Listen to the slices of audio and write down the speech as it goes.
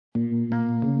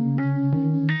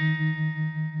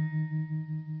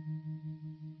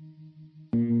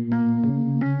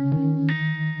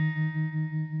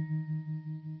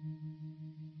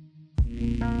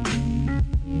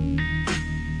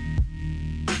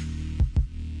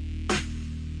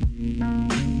You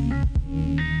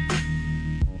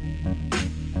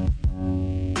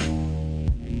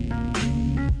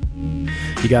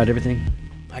got everything?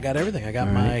 I got everything. I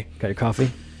got Got your coffee?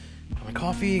 my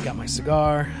coffee, got my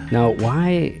cigar. Now,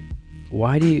 why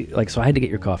do you, so I had to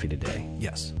get your coffee today.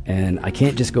 Yes. And I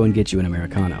can't just go and get you an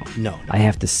Americano. No. I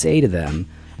have to say to them,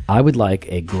 I would like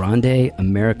a grande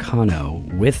Americano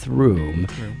with room,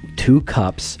 2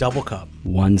 cups, Double cup.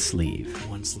 1 sleeve.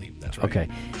 One sleeve. That's right. Okay,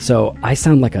 so I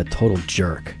sound like a total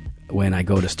jerk when I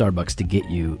go to Starbucks to get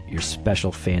you your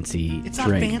special fancy It's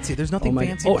drink. not fancy. There's nothing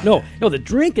fancy Oh about no, it. no, the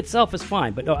drink itself is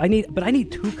fine, but I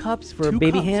need 2 cups for 2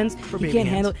 baby cups hands. for You baby can't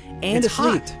hands. handle and It's a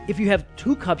sleeve. hot. If you have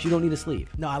 2 cups, you don't need a sleeve.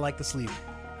 No, I like the sleeve.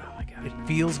 Oh my god, It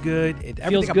feels good. feels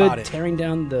Everything good about it. tearing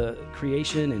down the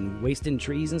creation and wasting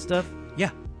trees and stuff. Yeah.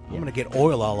 I'm gonna get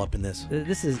oil all up in this.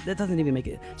 That doesn't even make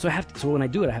it. So when I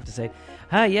do it, I have to say,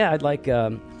 "Hi, yeah, I'd like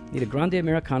need a grande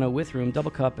Americano with room,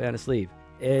 double cup, and a sleeve."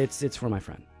 It's for my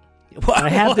friend. I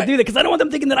have to do that because I don't want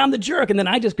them thinking that I'm the jerk, and then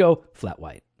I just go flat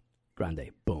white,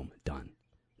 grande, boom, done.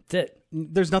 That's it.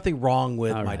 There's nothing wrong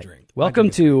with All my right. drink. Welcome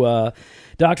to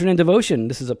Doctrine and Devotion.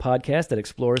 This is a podcast that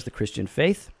explores the Christian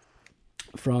faith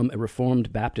from a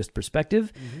Reformed Baptist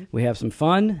perspective. Mm-hmm. We have some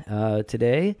fun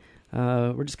today.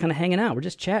 We're just kind of hanging out. We're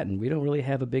just chatting. We don't really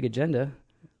have a big agenda.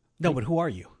 No, but who are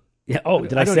you? Yeah. Oh,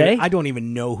 did I don't say? I don't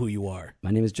even know who you are. My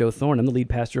name is Joe Thorne. I'm the lead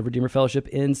pastor of Redeemer Fellowship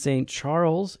in St.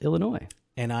 Charles, Illinois.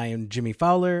 And I am Jimmy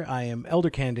Fowler. I am elder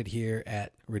candidate here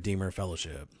at Redeemer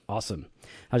Fellowship. Awesome.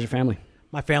 How's your family?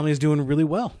 My family is doing really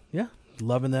well. Yeah.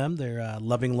 Loving them. They're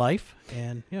loving life.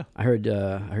 And yeah. I heard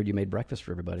you made breakfast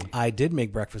for everybody. I did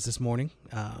make breakfast this morning.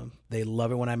 They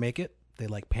love it when I make it. They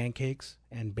like pancakes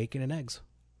and bacon and eggs.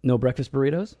 No breakfast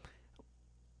burritos?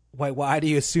 Why do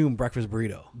you assume breakfast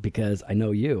burrito? Because I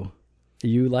know you.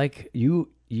 You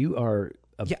are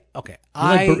a Yeah, okay.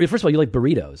 first of all, you like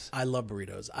burritos. I love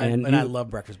burritos. And I you- love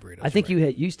breakfast burritos. I think You're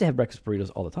right. you used to have breakfast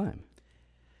burritos all the time.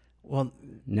 Well,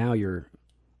 Now you're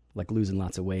like losing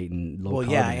lots of weight and low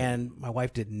carb. yeah, and my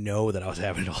wife didn't know that I was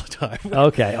having it all the time.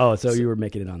 Okay. Oh, so you were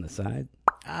making it on the side.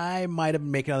 I might have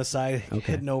been making it on the side,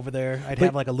 Okay. heading over there. I'd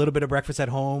have like a little bit of breakfast at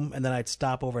home, and then I'd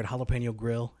stop over at Jalapeno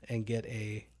Grill and get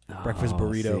a breakfast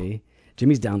burrito. See?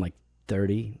 Jimmy's down like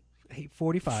 30, Hey,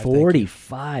 45. thank you.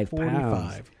 45 pounds.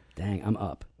 45. Dang, I'm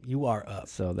up. You are up.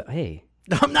 So hey.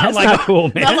 I'm not That's like not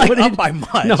cool, man. Not like What did up you- by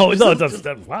much. No,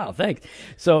 wow, thanks.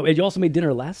 So you also made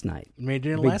dinner last night. Made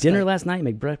dinner You made last dinner night. last night. You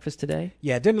made breakfast today.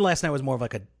 Yeah, dinner last night was more of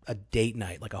like a date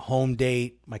night, like a home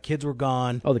date. My kids were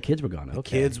gone. Oh, the kids were gone.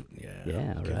 Okay. Kids, Yeah, kids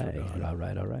were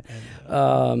gone. all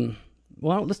right.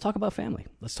 Well, let's talk about family.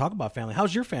 Let's talk about family.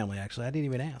 How's your family, actually? I didn't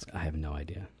even ask. I have no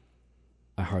idea.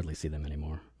 I hardly see them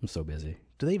anymore. I'm so busy.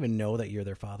 Do they even know that you're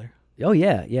their father? Oh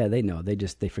yeah, they know.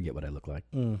 They forget what I look like.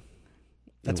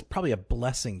 That's probably a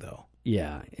blessing, though.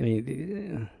 Yeah, I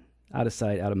mean, out of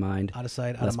sight, out of mind. Out of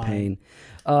sight, out Less of mind.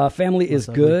 pain. Family is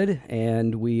ugly. good,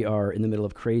 and we are in the middle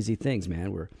of crazy things,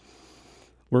 man.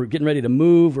 We're getting ready to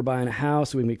move. We're buying a house.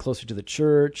 So we can be closer to the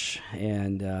church,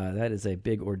 and that is a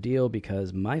big ordeal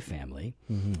because my family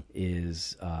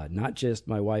is not just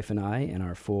my wife and I and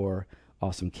our 4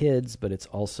 awesome kids, but it's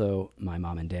also my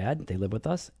mom and dad. They live with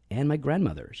us, and my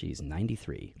grandmother. She's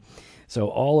 93. So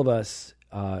all of us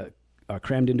are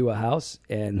crammed into a house,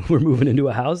 and we're moving into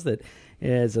a house that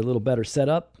is a little better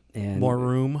setup and More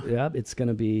room. Yeah, it's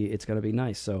gonna be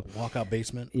nice. So Walkout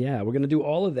basement. yeah, we're gonna do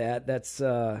all of that. That's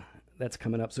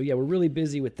coming up. So yeah, we're really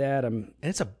busy with that. And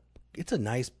it's a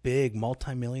nice, big,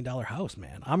 multi-million-dollar house,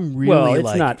 man. I'm really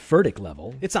it's not Furtick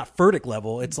level. It's not Furtick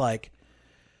level. It's like,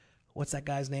 what's that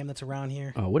guy's name that's around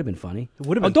here? Oh, it would have been funny. It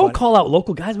would have been don't funny. call out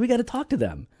local guys. We got to talk to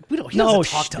them. He doesn't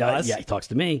talk to us. Yeah, he talks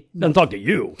to me. Doesn't talk to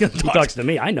you. He talks to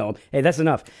me. I know him. Hey, that's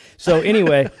enough. So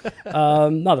anyway,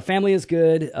 no, the family is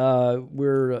good. We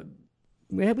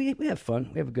have fun.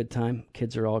 We have a good time.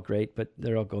 Kids are all great, but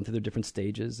they're all going through their different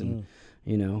stages and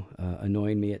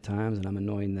annoying me at times, and I'm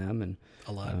annoying them and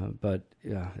A lot. But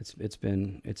yeah,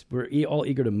 we're all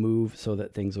eager to move so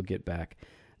that things will get back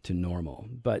to normal.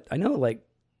 But I know like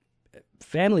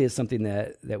family is something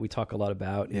that we talk a lot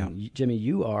about. Yeah. And Jimmy,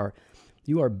 you are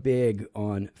big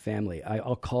on family.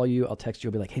 I'll call you, I'll text you,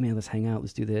 I'll be like, hey man, let's hang out,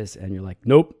 let's do this. And you're like,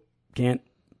 nope, can't.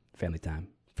 Family time.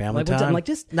 Family What's up? time. I'm like,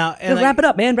 just Now, and wrap it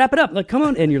up, man. Wrap it up. Like, come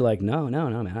on. And you're like, no,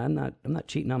 man. I'm not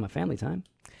cheating on my family time.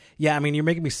 Yeah, I mean, you're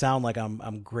making me sound like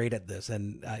I'm great at this,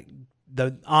 and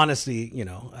honestly,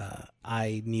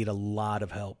 I need a lot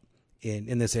of help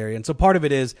in this area, and so part of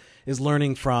it is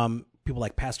learning from people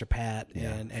like Pastor Pat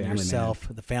and yourself,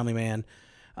 the family man,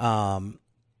 on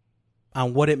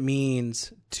what it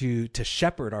means to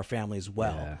shepherd our families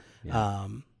well. Yeah.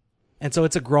 And so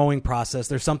it's a growing process.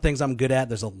 There's some things I'm good at.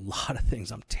 There's a lot of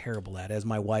things I'm terrible at, as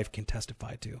my wife can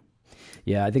testify to.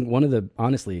 Yeah, I think one of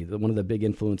the big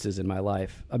influences in my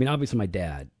life. I mean, obviously, my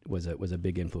dad was a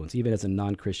big influence. Even as a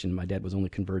non-Christian, my dad was only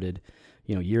converted,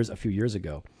 a few years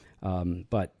ago.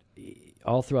 But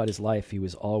all throughout his life, he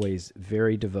was always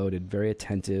very devoted, very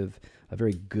attentive, a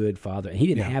very good father. And he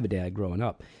didn't have a dad growing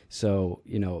up, so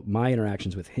my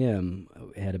interactions with him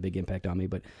had a big impact on me.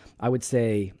 But I would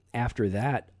say after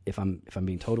that, if I'm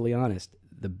being totally honest,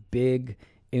 the big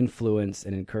influence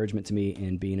and encouragement to me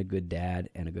in being a good dad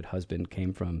and a good husband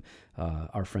came from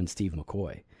our friend Steve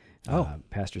McCoy.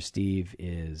 Pastor Steve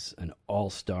is an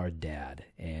all-star dad,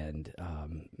 and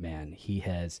man, he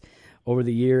has over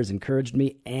the years encouraged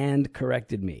me and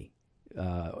corrected me,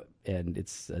 and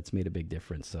it's made a big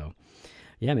difference. So,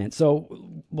 yeah, man.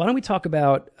 So why don't we talk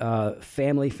about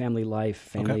family life,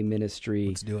 family ministry?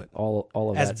 Let's do it. All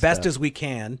of that as best stuff. as we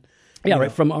can. Yeah,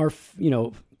 right. From our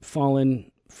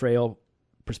fallen, frail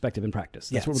perspective and practice.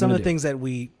 That's what we're some of gonna the things that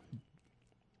we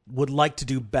would like to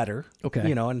do better.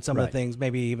 Okay. And some of Right. the things,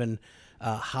 maybe even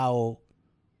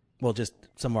just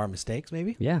some of our mistakes,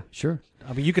 maybe. Yeah, sure.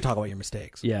 I mean, you could talk about your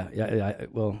mistakes. Yeah.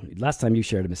 Well, last time you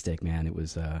shared a mistake, man, it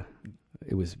was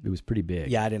pretty big.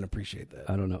 Yeah, I didn't appreciate that.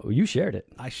 I don't know. You shared it.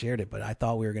 I shared it, but I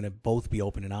thought we were going to both be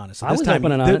open and honest. So I this was time,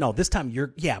 open and honest. No, this time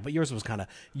but yours was kind of,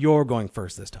 you're going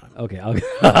first this time. Okay.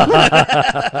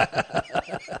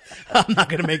 I'm not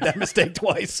going to make that mistake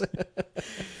twice.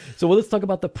 So let's talk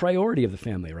about the priority of the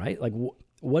family, right? Like,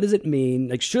 what does it mean?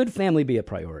 Like, should family be a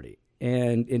priority?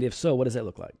 And if so, what does that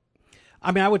look like?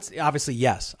 I mean, obviously,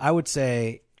 yes. I would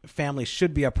say family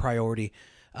should be a priority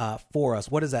for us.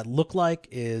 What does that look like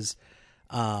is,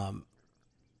 I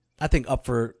think up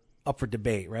for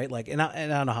debate, right? Like, and I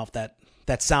don't know how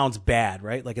that sounds bad,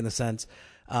 right? Like in the sense,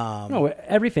 No,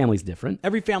 every family's different.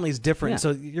 every family is different. Yeah.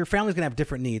 So your family's going to have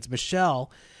different needs.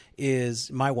 Michelle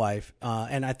is my wife.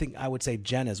 And I think I would say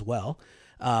Jen as well.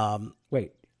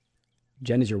 Wait,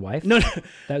 Jen is your wife? No,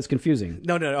 That was confusing.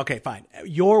 No. Okay, fine.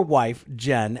 Your wife,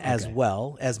 Jen, as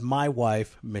well as my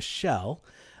wife, Michelle,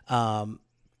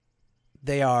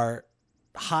 they are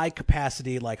high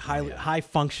capacity, like high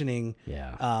functioning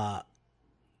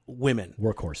women.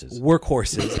 Workhorses.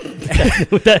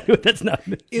 That's not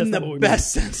In not the what we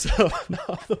best sense of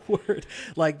the word.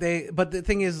 But the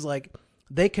thing is, like,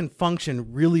 they can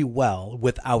function really well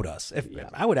without us.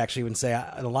 I would actually even say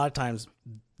a lot of times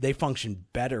they function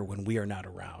better when we are not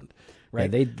around.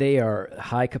 Right? Yeah, they are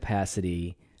high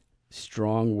capacity,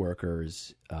 strong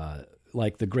workers,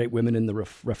 like the great women in the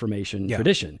Reformation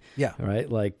tradition. Yeah. Right.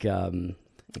 Like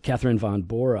Catherine von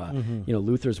Bora,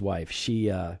 Luther's wife.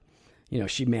 She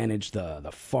managed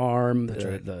the farm,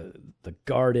 the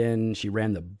garden. She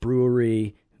ran the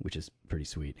brewery, which is pretty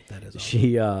sweet. That is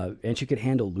awesome. And she could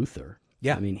handle Luther.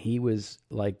 Yeah. I mean, he was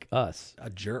like us, A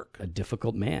jerk. a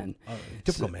difficult man.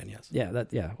 Typical man, yes.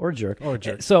 Yeah, or a jerk. Or a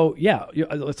jerk. So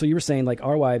so you were saying like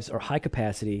our wives are high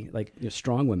capacity, like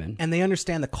strong women, And they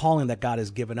understand the calling that God has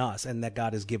given us and that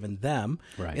God has given them.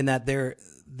 Right. In that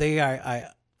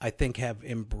I think have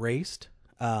embraced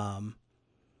that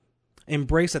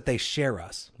they share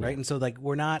us, right? And so like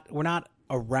we're not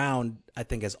around, I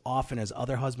think, as often as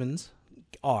other husbands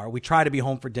are. We try to be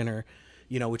home for dinner,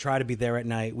 we try to be there at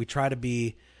night. We try to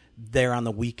be there on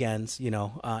the weekends,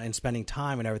 and spending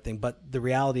time and everything. But the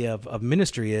reality of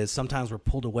ministry is sometimes we're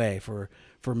pulled away for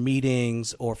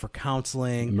meetings or for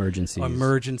counseling,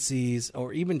 emergencies,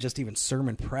 or even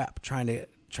sermon prep, trying to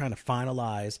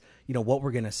finalize, what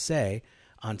we're going to say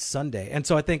on Sunday. And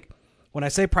so I think when I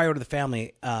say priority to the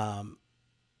family, I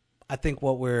think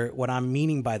what I'm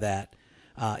meaning by that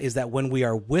is that when we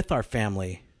are with our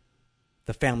family,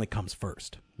 the family comes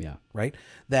first. Yeah. Right.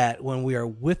 That when we are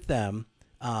with them,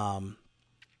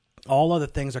 all other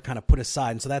things are kind of put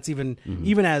aside. And so that's even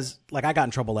as like I got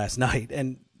in trouble last night,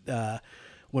 and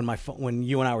when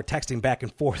you and I were texting back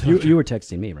and forth, You were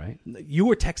texting me, right? you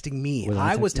were texting me.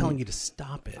 I I was texting telling you? you to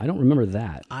stop it. I don't remember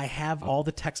that. I have all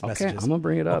the text Okay, messages. I'm gonna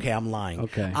bring it up. Okay, I'm lying.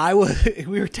 Okay.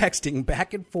 We were texting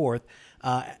back and forth,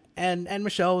 and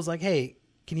Michelle was like, "Hey,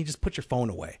 can you just put your phone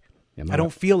away? Yeah, I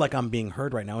don't feel like I'm being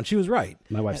heard right now." And she was right.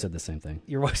 My wife said the same thing.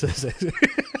 Your wife says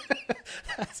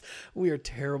we are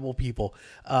terrible people.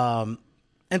 And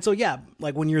so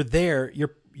like when you're there,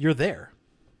 you're there.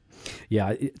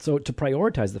 Yeah. So to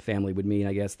prioritize the family would mean,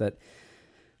 I guess, that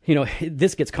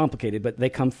this gets complicated, but they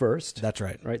come first. That's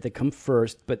right. Right. They come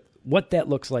first, but what that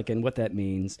looks like and what that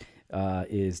means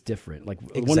is different. Like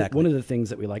Exactly. one of the things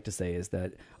that we like to say is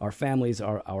that our families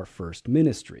are our first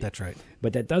ministry. That's right.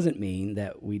 But that doesn't mean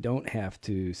that we don't have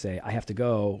to say, I have to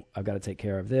go, I've got to take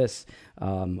care of this,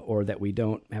 or that we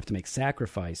don't have to make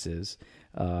sacrifices,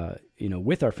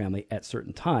 with our family at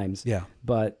certain times. Yeah.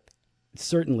 But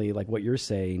certainly, like what you're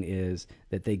saying is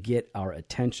that they get our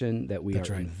attention, that we That's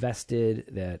are right. invested,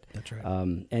 that That's right.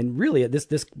 and really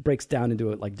this breaks down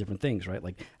into like different things, right?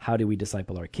 Like how do we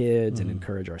disciple our kids and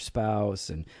encourage our spouse,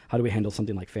 and how do we handle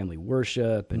something like family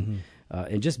worship and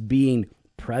just being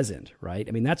present, right?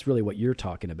 I mean, that's really what you're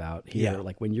talking about here. Yeah.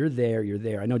 Like when you're there, you're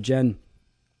there. I know Jen,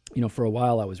 for a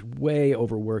while I was way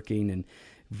overworking and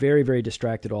very, very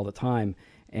distracted all the time.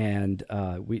 And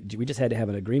we just had to have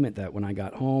an agreement that when I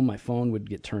got home, my phone would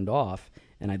get turned off,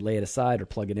 and I'd lay it aside or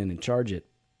plug it in and charge it.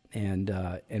 And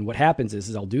what happens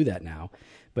is I'll do that now,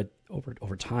 but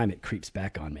over time it creeps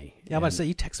back on me. Yeah, I'm about to say,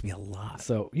 you text me a lot.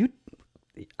 So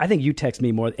I think you text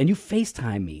me more, and you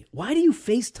FaceTime me. Why do you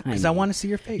FaceTime me? Because I want to see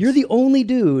your face. You're the only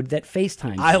dude that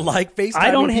FaceTimes me. I like FaceTime.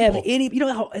 I don't have people. any. You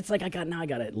know how it's like I got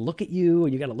to look at you,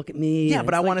 and you got to look at me. Yeah, and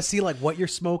but it's I like, want to see like what you're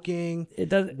smoking. It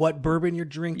does. What bourbon you're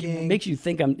drinking. It makes you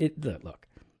think I'm. Look.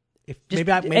 If Just-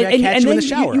 maybe I and catch you in then the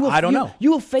shower. will- I don't know.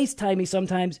 You will FaceTime me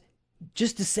sometimes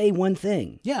just to say one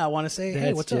thing. Yeah, I want to say, hey,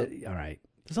 That's what's up? All right.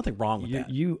 There's nothing wrong with that.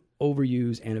 You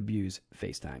overuse and abuse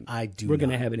FaceTime. I do We're going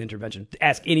to not. have an intervention.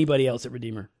 Ask anybody else at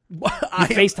Redeemer. You I am-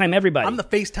 FaceTime everybody. I'm the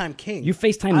FaceTime king. You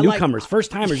FaceTime I like- newcomers, first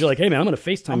timers. You're like, hey man, I'm going to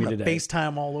FaceTime I'm you going to today.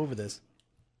 FaceTime all over this.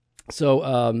 So,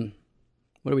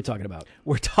 what are we talking about?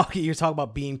 You're talking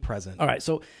about being present. All right.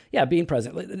 So, yeah, being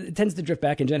present. It tends to drift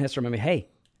back, and Jen has to remind me, hey,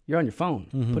 you're on your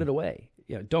phone. Put it away.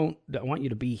 I want you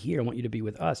to be here. I want you to be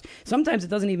with us. Sometimes it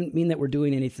doesn't even mean that we're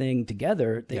doing anything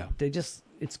together.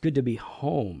 It's good to be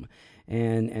home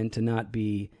and to not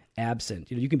be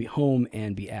absent. You can be home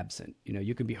and be absent.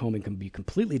 You can be home and can be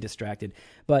completely distracted,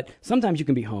 but sometimes you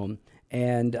can be home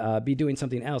and be doing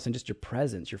something else, and just your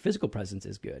presence, your physical presence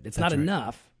is good. It's not right.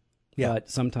 enough, Yeah. but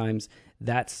sometimes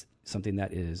that's something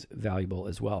that is valuable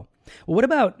as well. Well,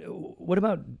 what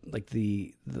about like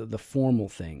the formal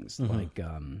things,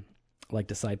 like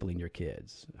discipling your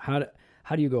kids? How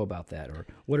do you go about that, or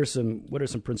what are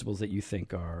some principles that you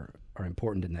think are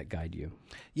important and that guide you?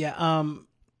 Yeah,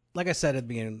 like I said at the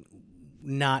beginning,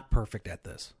 not perfect at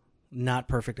this. Not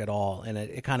perfect at all. And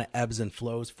it kind of ebbs and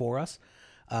flows for us.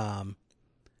 One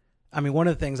of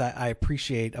the things I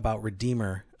appreciate about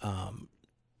Redeemer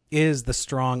is the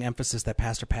strong emphasis that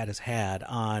Pastor Pat has had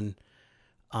on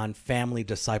family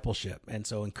discipleship. And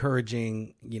so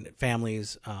encouraging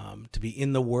families to be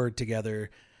in the Word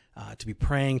together, to be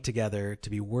praying together, to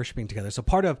be worshiping together. So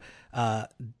part of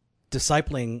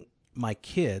discipling my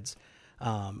kids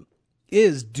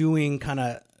is doing kind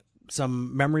of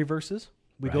some memory verses.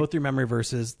 We go through memory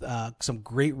verses, some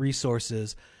great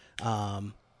resources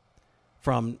from,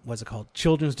 what's it called?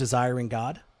 Children's Desiring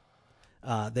God.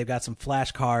 They've got some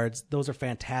flashcards. Those are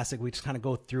fantastic. We just kind of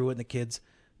go through it, and the kids,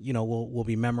 will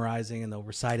be memorizing, and they'll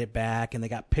recite it back. And they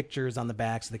got pictures on the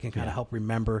back so they can kind of help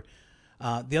remember.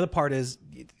 The other part is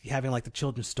having like the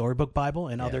Children's Storybook Bible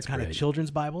and other kind of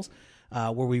children's Bibles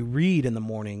where we read in the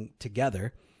morning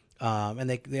together. And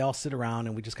they all sit around,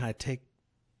 and we just kind of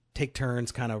take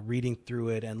turns kind of reading through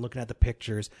it and looking at the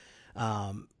pictures.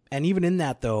 And even in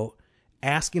that, though,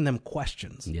 asking them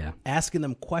questions. Yeah. Asking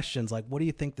them questions like, what do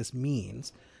you think this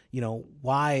means?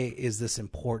 Why is this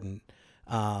important?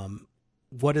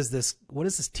 What does this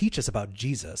teach us about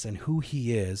Jesus and who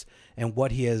he is and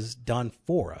what he has done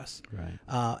for us? Right.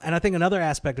 And I think another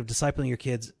aspect of discipling your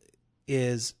kids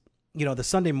is, the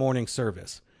Sunday morning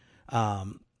service.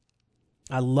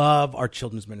 I love our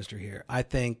children's ministry here. I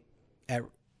think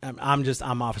I'm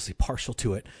obviously partial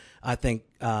to it. I think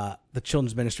the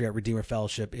children's ministry at Redeemer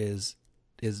Fellowship is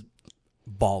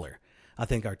baller. I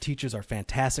think our teachers are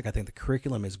fantastic. I think the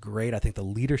curriculum is great. I think the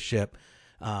leadership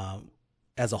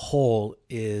as a whole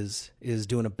is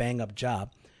doing a bang up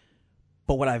job.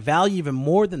 But what I value even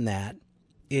more than that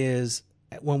is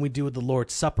when we do the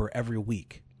Lord's Supper every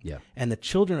week. Yeah. And the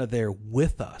children are there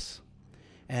with us.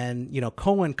 And,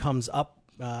 Cohen comes up,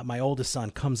 my oldest son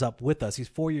comes up with us. He's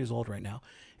 4 years old right now.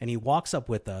 And he walks up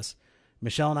with us.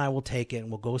 Michelle and I will take it,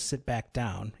 and we'll go sit back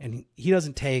down. And he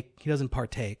doesn't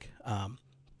partake.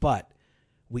 But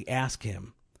we ask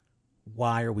him,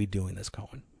 why are we doing this,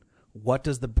 Cohen? What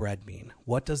does the bread mean?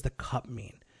 What does the cup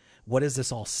mean? What does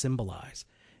this all symbolize?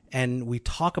 And we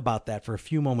talk about that for a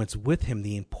few moments with him,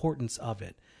 the importance of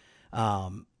it.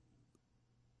 And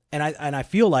I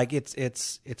feel like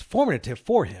it's formative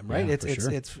for him, right? Yeah,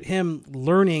 It's him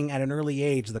learning at an early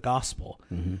age the gospel,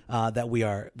 that we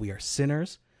are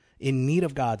sinners in need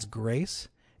of God's grace,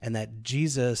 and that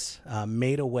Jesus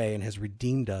made a way and has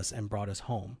redeemed us and brought us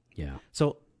home. Yeah.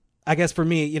 So I guess for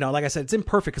me, like I said, it's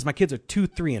imperfect because my kids are 2,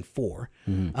 3, and 4.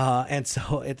 And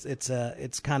so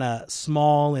it's kind of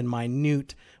small and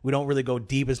minute. We don't really go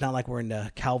deep. It's not like we're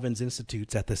into Calvin's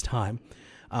Institutes at this time.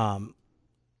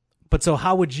 But so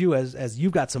how would you, as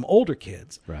you've got some older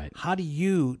kids, right, how do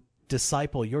you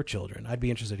disciple your children? I'd be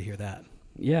interested to hear that.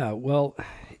 Yeah, well,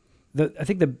 I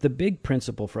think the big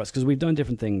principle for us, because we've done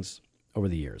different things over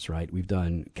the years, right? We've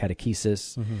done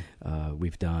catechesis,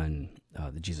 we've done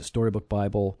the Jesus Storybook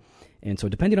Bible, and so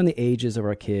depending on the ages of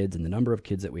our kids and the number of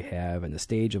kids that we have and the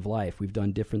stage of life, we've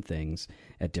done different things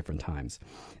at different times.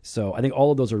 So I think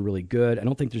all of those are really good. I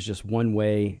don't think there's just one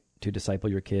way to disciple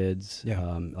your kids.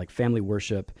 Yeah. Like family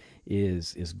worship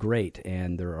is great,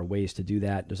 and there are ways to do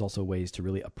that. There's also ways to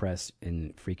really oppress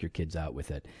and freak your kids out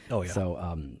with it. Oh, yeah. So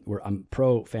I'm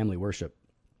pro family worship,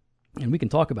 and we can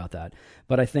talk about that.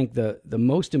 But I think the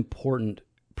most important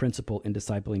principle in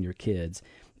discipling your kids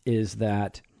is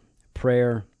that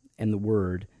prayer and the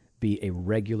Word be a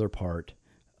regular part,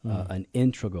 an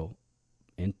integral,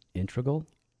 important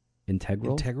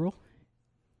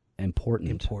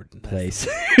place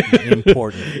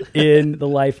important in the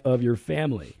life of your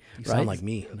family. You right? sound like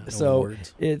me. So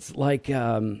words. it's like,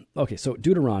 okay, so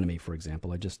Deuteronomy, for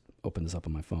example, I just opened this up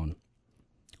on my phone.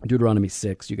 Deuteronomy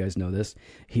 6, you guys know this.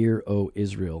 Hear, O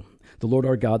Israel, the Lord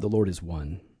our God, the Lord is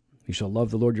one. You shall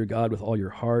love the Lord your God with all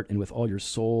your heart and with all your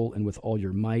soul and with all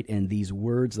your might, and these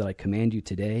words that I command you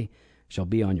today shall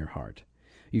be on your heart.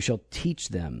 You shall teach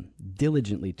them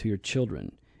diligently to your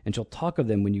children, and shall talk of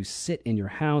them when you sit in your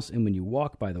house and when you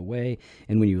walk by the way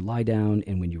and when you lie down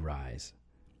and when you rise.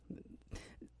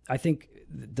 I think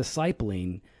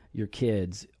discipling your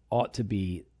kids ought to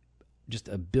be just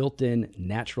a built-in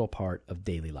natural part of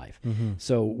daily life.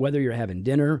 So whether you're having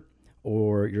dinner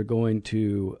or you're going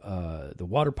to the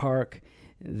water park,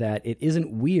 that it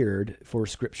isn't weird for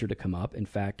Scripture to come up. In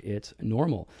fact, it's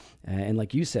normal. And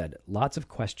like you said, lots of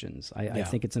questions. I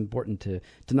think it's important to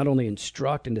not only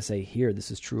instruct and to say, here,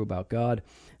 this is true about God,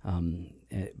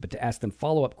 but to ask them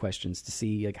follow-up questions to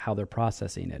see like how they're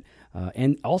processing it.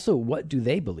 And also, what do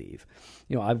they believe?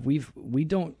 We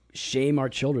don't shame our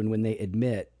children when they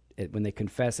admit, when they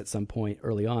confess at some point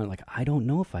early on, like, I don't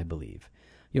know if I believe.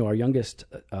 Our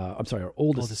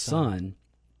oldest son,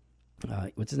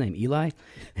 what's his name? Eli?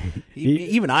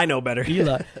 Even I know better.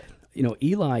 Eli.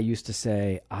 Eli used to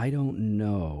say, I don't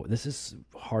know. This is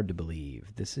hard to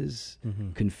believe. This is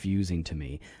confusing to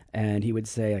me. And he would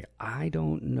say, like, I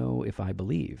don't know if I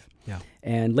believe. Yeah.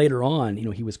 And later on,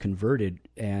 he was converted,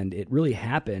 and it really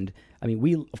happened. I mean,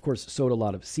 we, of course, sowed a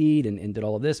lot of seed and did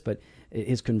all of this, but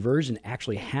his conversion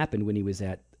actually happened when he was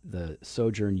at the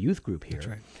Sojourn Youth Group here. That's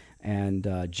right.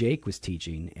 And Jake was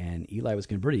teaching, and Eli was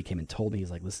converted. He came and told me,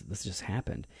 he's like, this just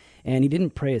happened. And he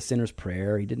didn't pray a sinner's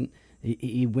prayer.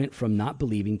 He went from not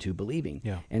believing to believing.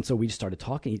 Yeah. And so we just started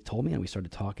talking. He told me, and we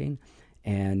started talking.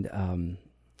 And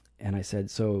I said,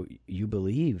 so you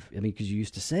believe? I mean, because you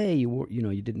used to say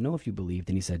you didn't know if you believed.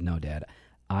 And he said, no, Dad,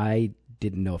 I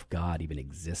didn't know if God even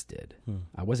existed.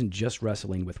 I wasn't just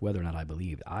wrestling with whether or not I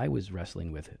believed. I was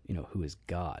wrestling with, who is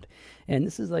God? And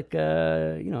this is like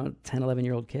a, 10,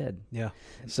 11-year-old kid. Yeah.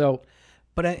 So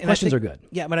questions are good.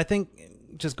 Yeah, but I think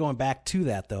just going back to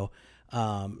that, though,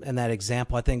 and that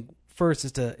example, I think first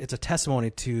it's a testimony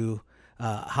to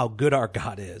how good our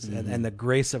God is and the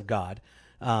grace of God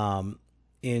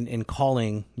in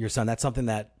calling your son. That's something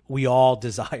that we all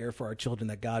desire for our children,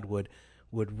 that God would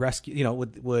rescue,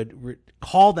 would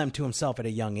call them to himself at a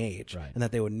young age, right, and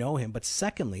that they would know him. But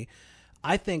secondly,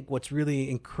 I think what's really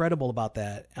incredible about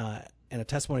that, and a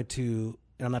testimony to,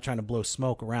 and I'm not trying to blow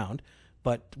smoke around,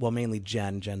 but mainly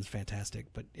Jen's fantastic,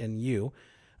 but in you,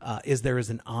 is there is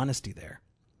an honesty there.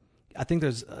 I think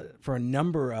there's, for a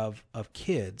number of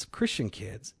kids, Christian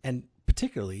kids, and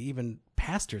particularly even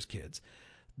pastors' kids,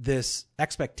 this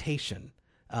expectation,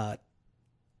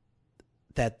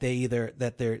 that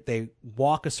they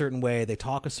walk a certain way, they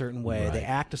talk a certain way, right, they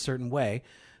act a certain way,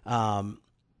 and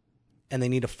they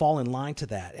need to fall in line to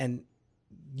that. And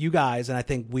you guys, and I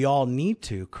think we all need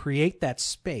to create that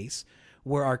space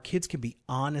where our kids can be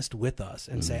honest with us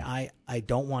and say, I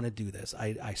don't want to do this.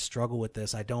 I struggle with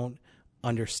this. I don't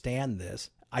understand this.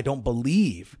 I don't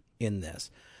believe in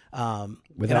this.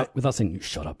 Without saying,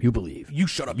 shut up, you believe. You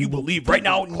shut up, you believe right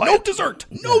now. No dessert.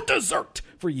 No dessert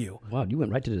for you. Wow, you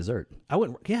went right to dessert. I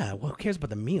went, yeah, well, who cares about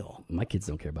the meal? My kids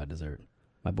don't care about dessert.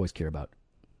 My boys care about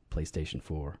PlayStation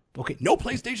 4. Okay, no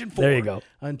PlayStation 4. There you go.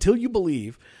 Until you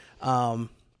believe. And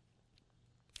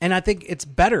I think it's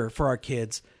better for our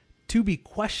kids to be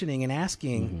questioning and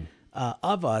asking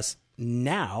of us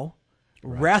now,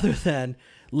 rather than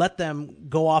let them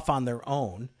go off on their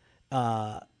own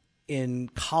in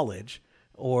college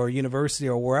or university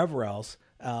or wherever else,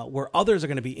 where others are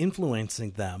going to be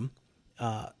influencing them,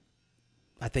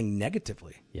 I think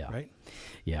negatively. Yeah. Right.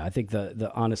 Yeah. I think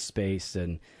the honest space,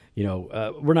 and,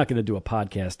 we're not going to do a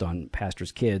podcast on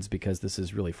pastors' kids because this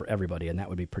is really for everybody, and that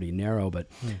would be pretty narrow. But,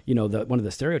 one of the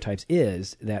stereotypes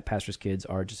is that pastors' kids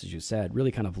are, just as you said,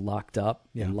 really kind of locked up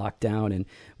and locked down. And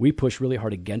we push really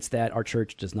hard against that. Our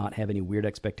church does not have any weird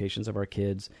expectations of our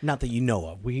kids. Not that you know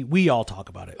of. We all talk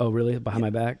about it. Oh, really? Behind my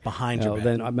back? Behind your back.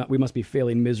 Then we must be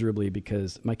failing miserably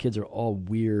because my kids are all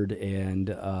weird, and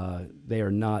they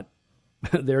are not.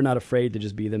 They're not afraid to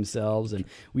just be themselves, and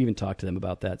we even talk to them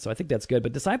about that. So I think that's good.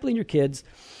 But discipling your kids,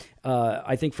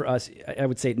 I think for us, I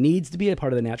would say it needs to be a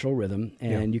part of the natural rhythm,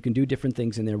 and you can do different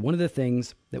things in there. One of the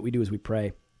things that we do is we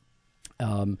pray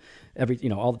all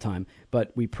the time.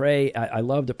 But we pray. I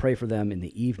love to pray for them in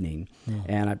the evening,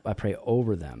 and I pray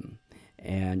over them.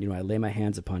 And I lay my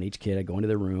hands upon each kid. I go into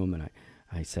their room and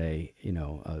I say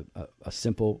a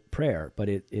simple prayer, but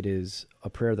it is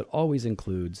a prayer that always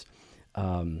includes.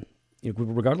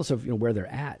 Regardless of where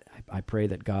they're at, I pray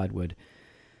that God would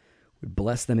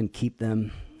bless them and keep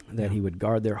them, that He would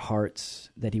guard their hearts,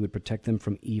 that He would protect them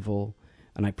from evil,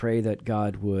 and I pray that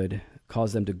God would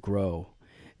cause them to grow.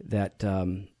 That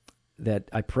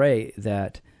I pray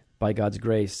that by God's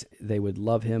grace they would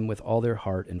love Him with all their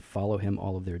heart and follow Him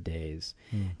all of their days.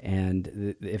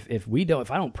 And if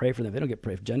I don't pray for them,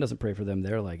 if Jen doesn't pray for them,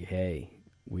 they're like, hey,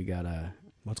 we gotta.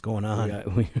 What's going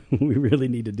on? We really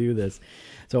need to do this.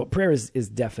 So prayer is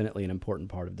definitely an important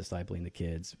part of discipling the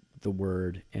kids, the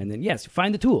word. And then, yes,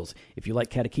 find the tools. If you like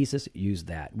catechesis, use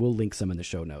that. We'll link some in the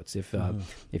show notes. If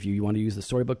you want to use the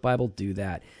Storybook Bible, do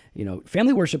that.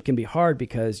 Family worship can be hard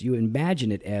because you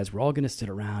imagine it as we're all going to sit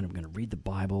around and we're going to read the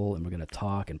Bible and we're going to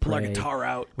talk and pray. Pull our guitar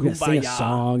out. We're going to sing a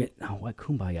song. Oh, what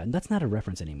Kumbaya? That's not a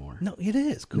reference anymore. No, it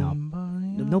is.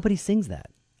 Kumbaya. No, nobody sings that.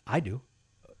 I do.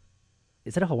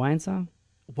 Is that a Hawaiian song?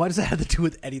 What does that have to do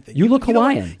with anything? You look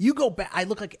Hawaiian. You go back. I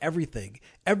look like everything.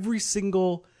 Every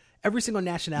single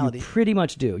nationality. You pretty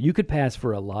much do. You could pass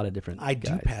for a lot of different I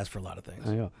guys. do pass for a lot of things.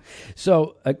 I know.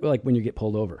 So, like when you get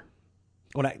pulled over.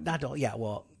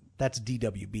 That's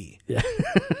DWB. Yeah.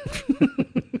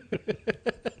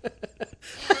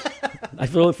 I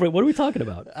feel afraid. What are we talking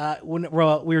about?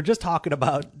 We were just talking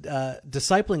about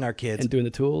discipling our kids and doing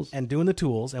the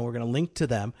tools, and we're going to link to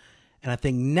them. And I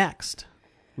think next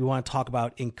we want to talk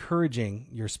about encouraging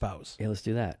your spouse. Yeah, let's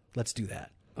do that. Let's do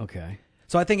that. Okay.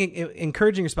 So I think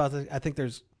encouraging your spouse, I think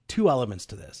there's two elements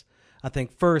to this. I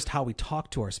think first, how we talk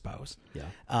to our spouse. Yeah.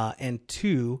 And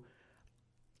two,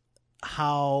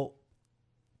 how,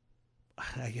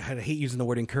 I hate using the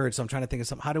word encourage, so I'm trying to think of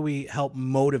something. How do we help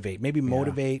motivate,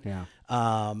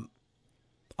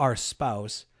 our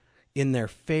spouse in their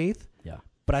faith? Yeah.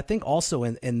 But I think also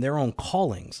in their own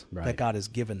callings Right. that God has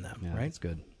given them, Yeah, right? That's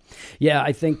good. Yeah,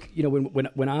 I think,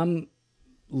 when I'm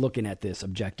looking at this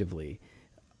objectively,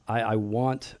 I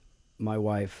want my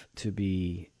wife to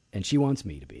be, and she wants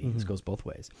me to be, this goes both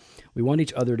ways. We want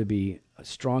each other to be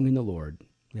strong in the Lord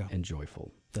and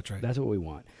joyful. That's right. That's what we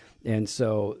want. And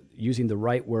so using the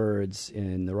right words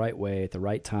in the right way at the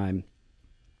right time,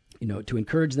 to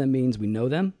encourage them means we know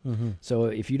them. So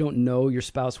if you don't know your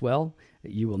spouse well,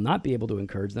 you will not be able to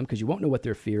encourage them because you won't know what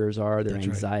their fears are, their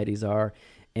anxieties are,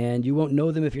 and you won't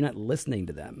know them if you're not listening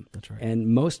to them. That's right. And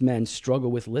most men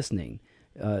struggle with listening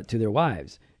to their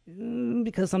wives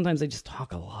because sometimes they just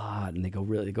talk a lot and they go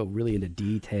really into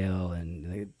detail and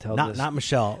they tell not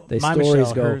Michelle. My stories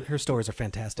Michelle, her stories are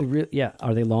fantastic. Yeah,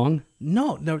 are they long?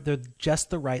 No, they're just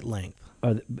the right length.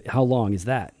 How long is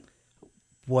that?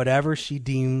 Whatever she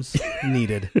deems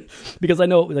needed. Because I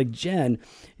know, like Jen,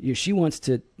 she wants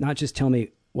to not just tell me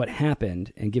what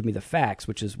happened and give me the facts,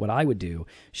 which is what I would do.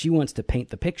 She wants to paint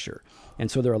the picture.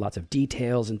 And so there are lots of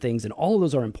details and things, and all of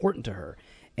those are important to her.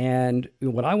 And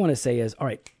what I want to say is, all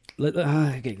right, get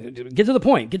to the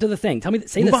point, get to the thing. Tell me,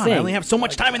 say Move the on, thing. I only have so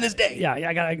much time in this day. Yeah,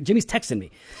 I got Jimmy's texting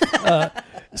me.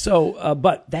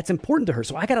 But that's important to her.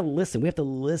 So I got to listen. We have to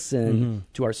listen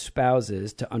to our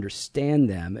spouses to understand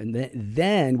them. And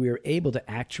then we are able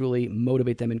to actually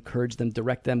motivate them, encourage them,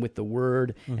 direct them with the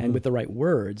word and with the right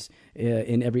words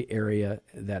in every area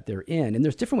that they're in. And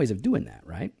there's different ways of doing that,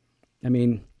 right? I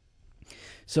mean,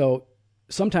 so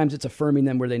sometimes it's affirming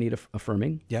them where they need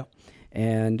affirming. Yeah.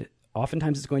 And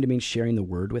oftentimes it's going to mean sharing the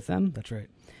word with them. That's right.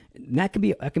 And that can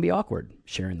be awkward,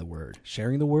 sharing the word.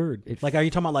 Sharing the word. Are you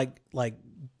talking about like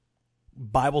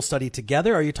Bible study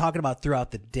together, or are you talking about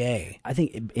throughout the day? I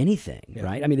think anything,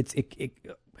 right? I mean,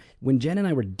 when Jen and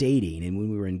I were dating and when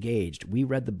we were engaged, we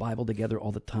read the Bible together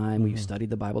all the time. We studied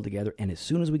the Bible together. And as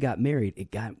soon as we got married,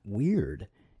 it got weird.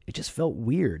 It just felt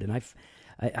weird. And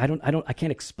I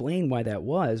can't explain why that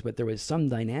was, but there was some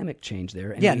dynamic change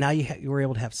there. And now you were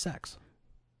able to have sex.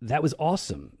 That was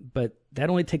awesome, but that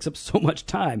only takes up so much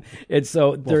time. And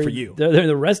so for you,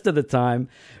 the rest of the time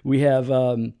we have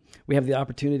the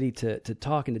opportunity to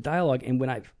talk and to dialogue. And when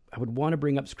I would want to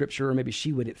bring up scripture, or maybe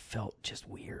she would, it felt just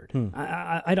weird.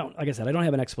 I don't, like I said, I don't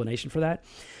have an explanation for that.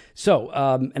 So,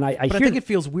 but I think it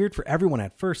feels weird for everyone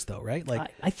at first, though, right?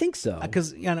 Like I think so,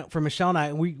 because for Michelle and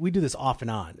I, we do this off and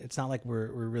on. It's not like we're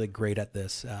really great at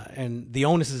this, and the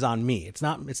onus is on me. It's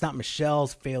not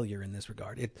Michelle's failure in this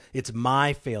regard. It's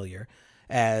my failure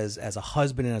as a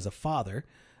husband and as a father,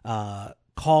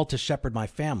 called to shepherd my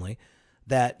family.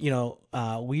 That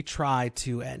we try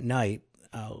to at night.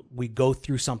 We go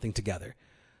through something together.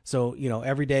 So,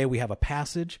 every day we have a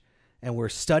passage and we're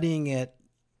studying it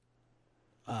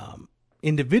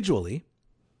individually,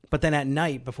 but then at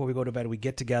night before we go to bed, we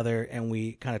get together and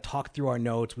we kind of talk through our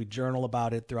notes. We journal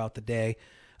about it throughout the day.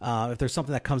 If there's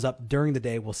something that comes up during the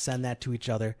day, we'll send that to each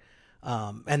other.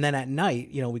 And then at night,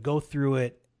 we go through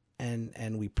it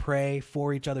and we pray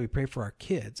for each other. We pray for our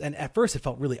kids. And at first it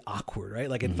felt really awkward, right?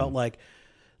 Like it felt like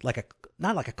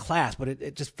not like a class, but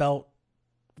it just felt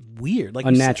weird, like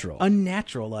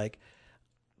unnatural. Like,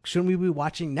 shouldn't we be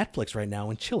watching Netflix right now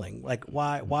and chilling? Like,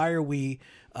 why are we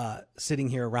sitting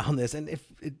here around this? And if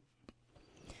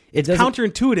it's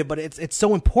counterintuitive, but it's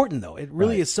so important, though. It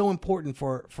really is so important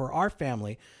for our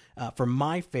family, for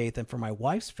my faith and for my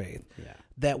wife's faith,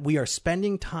 that we are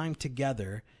spending time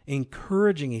together,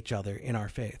 encouraging each other in our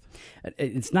faith.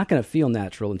 It's not going to feel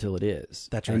natural until it is.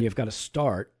 That's right. And you've got to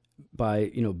start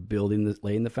by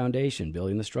laying the foundation,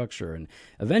 building the structure, and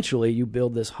eventually you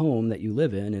build this home that you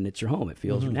live in, and it's your home. It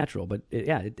feels natural, but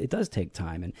it does take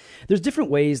time. And there's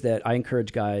different ways that I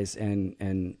encourage guys and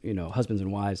husbands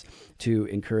and wives to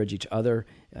encourage each other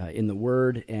in the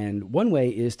Word. And one way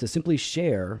is to simply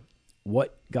share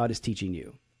what God is teaching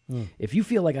you. If you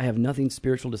feel like I have nothing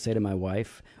spiritual to say to my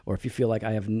wife, or if you feel like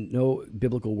I have no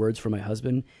biblical words for my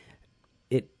husband,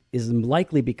 it is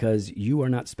likely because you are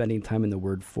not spending time in the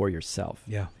Word for yourself.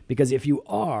 Yeah. Because if you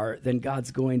are, then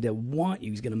God's going to want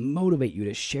you. He's going to motivate you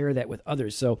to share that with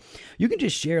others. So you can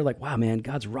just share like, wow, man,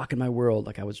 God's rocking my world.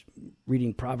 Like I was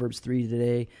reading Proverbs 3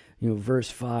 today, verse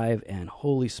 5, and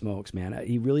holy smokes, man,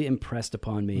 he really impressed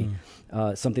upon me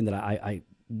something that I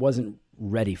wasn't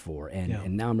ready for,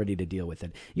 and now I'm ready to deal with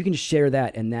it. You can share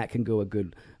that, and that can go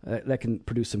that can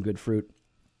produce some good fruit.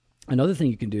 Another thing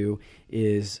you can do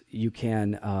is you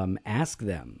can ask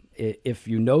them if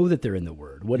you know that they're in the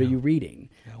Word. What are you reading?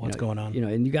 Yeah, what's going on?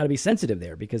 And you got to be sensitive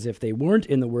there, because if they weren't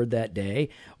in the Word that day,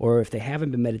 or if they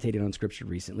haven't been meditating on Scripture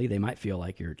recently, they might feel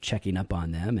like you're checking up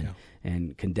on them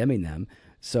and condemning them.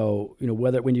 So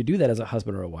when you do that as a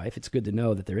husband or a wife, it's good to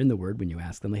know that they're in the Word when you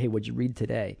ask them, like, hey, what'd you read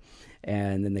today?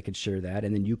 And then they can share that,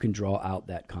 and then you can draw out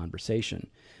that conversation.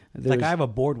 Like I have a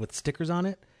board with stickers on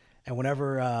it. And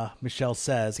whenever Michelle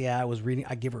says, I was reading,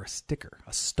 I give her a sticker,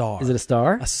 a star. Is it a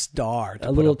star? A star.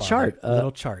 A little chart. A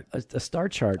little chart. A star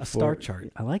chart. A star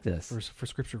chart. I like this. For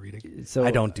scripture reading. So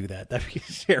I don't do that. That'd be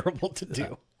terrible to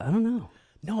do. I don't know.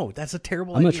 No, that's a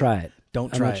terrible I'm idea. going to try it.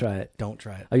 Don't try it. Don't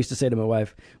try it. I used to say to my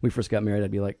wife, when we first got married, I'd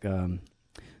be like, how'd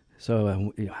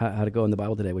it go in the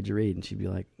Bible today? What'd you read? And she'd be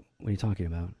like, what are you talking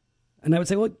about? And I would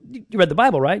say, well, you read the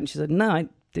Bible, right? And she said, no, I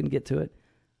didn't get to it.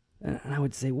 And I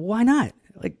would say, well, why not?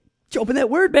 Like, open that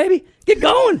Word, baby. Get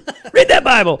going. Read that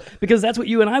Bible. Because that's what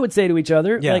you and I would say to each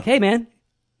other. Yeah. Like, hey, man,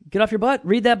 get off your butt.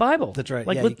 Read that Bible. That's right.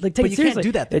 Like, yeah, take but it you seriously. Can't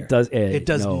do that there. It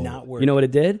does no. not work. You know what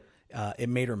it did? It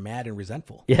made her mad and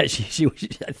resentful. Yeah, she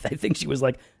I think she was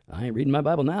like, I ain't reading my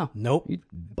Bible now. Nope. You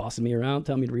bossing me around,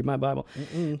 telling me to read my Bible.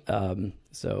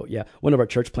 So, one of our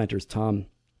church planters, Tom,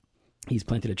 he's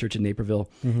planted a church in Naperville,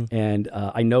 and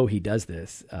I know he does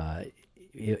this.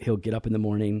 He'll get up in the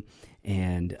morning,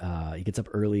 and he gets up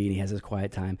early and he has his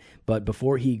quiet time. But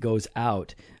before he goes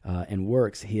out and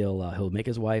works, he'll make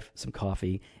his wife some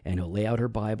coffee, and he'll lay out her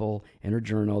Bible and her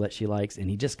journal that she likes, and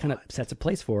he just kind of sets a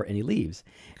place for her, and he leaves.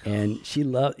 And she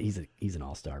loves. He's an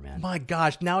all-star, man. My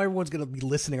gosh! Now everyone's gonna be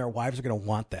listening. Our wives are gonna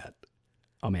want that.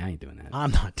 Oh man, I ain't doing that.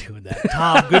 I'm not doing that.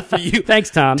 Tom, good for you. Thanks,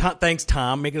 Tom. Thanks,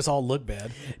 Tom. Making us all look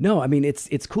bad. No, I mean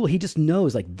it's cool. He just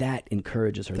knows, like, that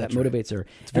encourages her, that motivates her.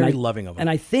 It's very loving of him. And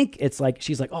I think it's like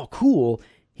she's like, oh, cool.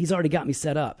 He's already got me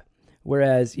set up.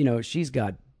 Whereas she's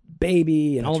got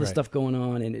baby and all this stuff going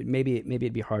on, and maybe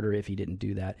it'd be harder if he didn't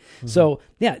do that. So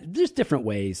yeah, there's different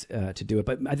ways to do it.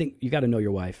 But I think you got to know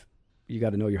your wife. You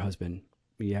got to know your husband.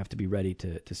 you have to be ready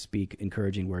to speak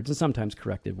encouraging words and sometimes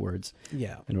corrective words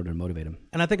Yeah. in order to motivate them.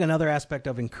 And I think another aspect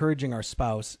of encouraging our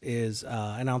spouse is, and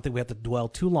I don't think we have to dwell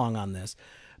too long on this,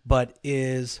 but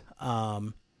is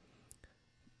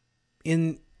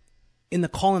in the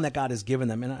calling that God has given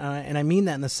them, and I mean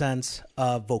that in the sense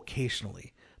of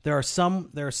vocationally. There are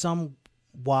some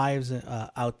wives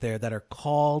out there that are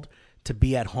called to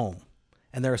be at home,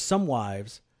 and there are some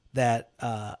wives that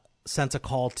sense a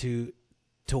call to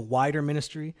wider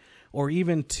ministry, or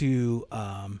even to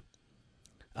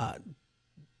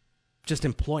just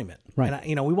employment. Right.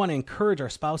 And we want to encourage our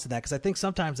spouse in that, because I think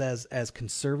sometimes as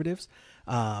conservatives,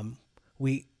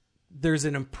 there's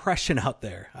an impression out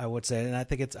there, I would say, and I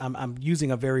think I'm using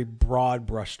a very broad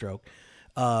brushstroke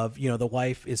of, the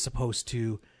wife is supposed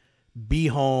to be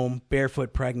home,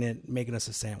 barefoot, pregnant, making us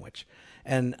a sandwich.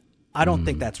 And I don't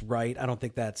think that's right. I don't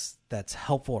think that's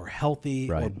helpful or healthy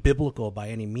or biblical by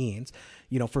any means.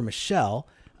 For Michelle,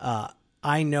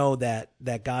 I know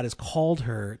that God has called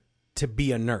her to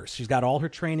be a nurse. She's got all her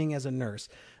training as a nurse.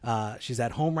 She's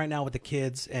at home right now with the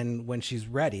kids, and when she's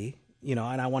ready, and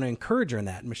I want to encourage her in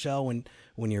that. Michelle,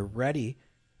 when you're ready,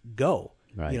 go.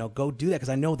 Right. Go do that, because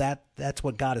I know that's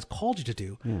what God has called you to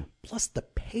do. Yeah. Plus the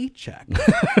paycheck.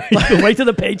 Right to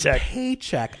the paycheck.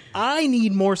 Paycheck. I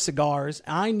need more cigars.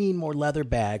 I need more leather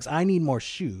bags. I need more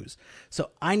shoes. So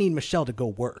I need Michelle to go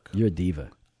work. You're a diva.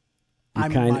 I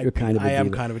am kind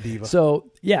of a diva.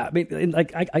 So yeah, I mean,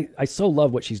 like I so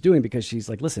love what she's doing, because she's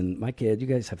like, listen, my kid, you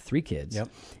guys have 3 kids, Yep.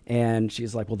 And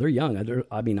she's like, well, they're young.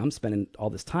 I'm spending all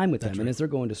this time with them, That's and right. as they're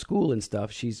going to school and stuff,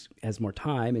 she has more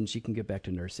time, and she can get back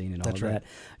to nursing and all That's of right.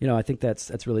 that. I think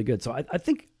that's really good. So I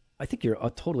think you're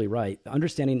totally right.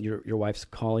 Understanding your wife's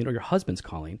calling or your husband's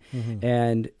calling,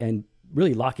 and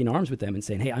really locking arms with them and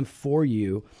saying, hey, I'm for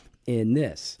you in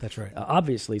this. That's right.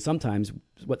 Obviously, sometimes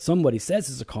what somebody says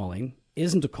is a calling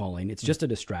isn't a calling. It's just a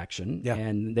distraction. Yeah.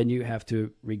 And then you have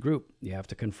to regroup. You have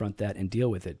to confront that and deal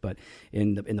with it. But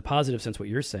in the positive sense, what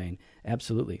you're saying,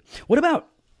 absolutely. What about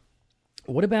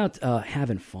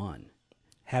having fun?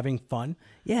 Having fun?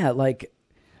 Yeah, like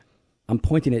I'm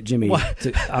pointing at Jimmy.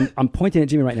 I'm pointing at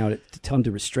Jimmy right now to tell him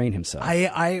to restrain himself.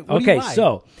 Okay,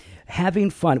 so having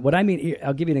fun. What I mean,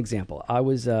 I'll give you an example. I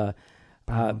was no,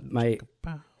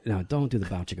 don't do the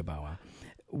bow chicka bow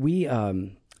wow.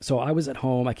 So I was at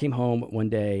home. I came home one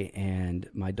day, and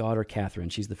my daughter, Catherine,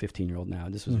 she's the 15-year-old now.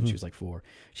 This was when she was like 4.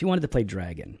 She wanted to play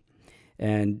Dragon.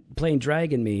 And playing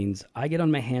Dragon means I get on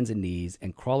my hands and knees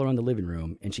and crawl around the living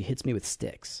room, and she hits me with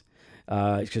sticks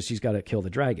because she's got to kill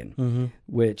the dragon,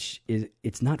 which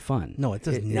it's not fun. No, it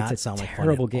does not sound like fun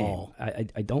terrible at game. all.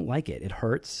 I don't like it. It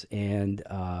hurts, and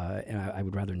I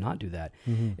would rather not do that.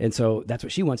 And so that's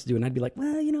what she wants to do. And I'd be like,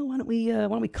 well, why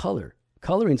don't we color?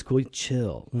 Coloring's cool.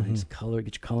 Chill. Just color.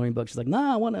 Get your coloring book. She's like,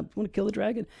 nah, I want to kill the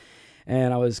dragon.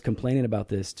 And I was complaining about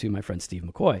this to my friend Steve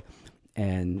McCoy,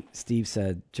 and Steve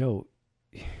said, Joe,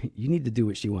 you need to do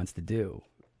what she wants to do.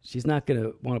 She's not going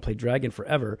to want to play dragon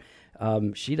forever.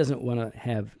 She doesn't want to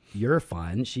have your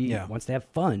fun. She wants to have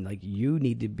fun. Like, you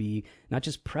need to be not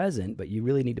just present, but you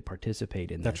really need to participate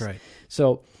in this. That's right.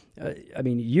 So, I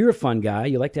mean, you're a fun guy.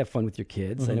 You like to have fun with your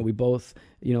kids. I know we both,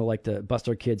 like to bust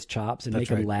our kids' chops and make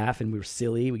them laugh, and we're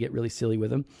silly. We get really silly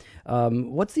with them.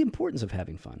 What's the importance of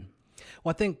having fun?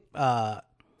 Well, I think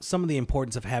some of the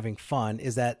importance of having fun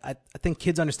is that I think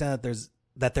kids understand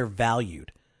that they're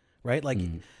valued, right? Like,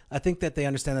 I think that they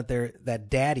understand that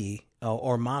daddy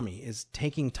or mommy is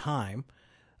taking time,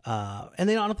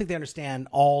 and I don't think they understand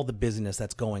all the business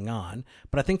that's going on.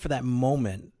 But I think for that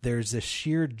moment, there's this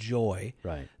sheer joy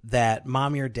that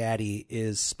mommy or daddy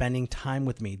is spending time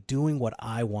with me, doing what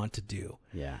I want to do.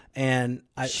 Yeah, and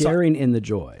sharing in the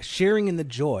joy,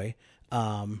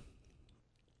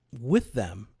 with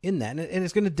them in that, and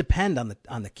it's going to depend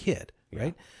on the kid,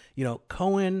 right?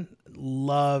 Cohen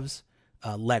loves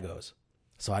Legos,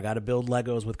 so I got to build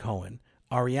Legos with Cohen.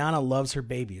 Ariana loves her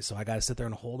babies, so I got to sit there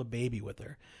and hold a baby with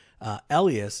her.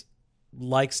 Elias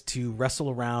likes to wrestle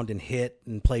around and hit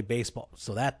and play baseball,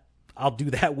 so that I'll do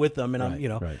that with them,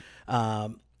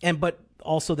 and but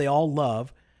also they all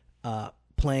love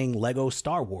playing Lego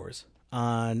Star Wars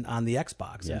on the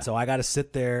Xbox, and so I got to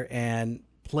sit there and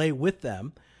play with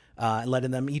them.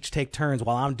 Letting them each take turns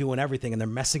while I'm doing everything, and they're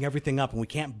messing everything up, and we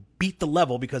can't beat the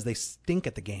level because they stink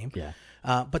at the game. Yeah.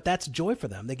 But that's joy for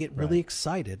them. They get really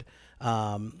excited.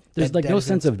 There's like no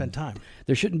sense of spend time.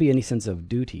 There shouldn't be any sense of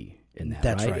duty in that.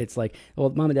 That's right? right. It's like, well,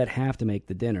 mom and dad have to make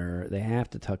the dinner. They have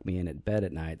to tuck me in at bed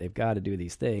at night. They've got to do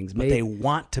these things. But they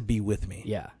want to be with me.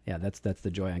 Yeah, that's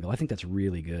the joy angle. I think that's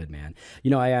really good, man.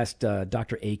 I asked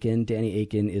Dr. Aiken. Danny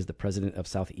Aiken is the president of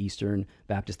Southeastern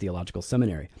Baptist Theological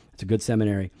Seminary. It's a good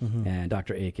seminary, and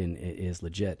Dr. Aiken is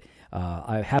legit.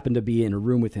 I happened to be in a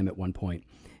room with him at one point,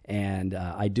 and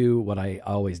I do what I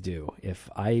always do. If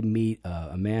I meet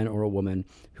a man or a woman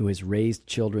who has raised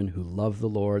children who love the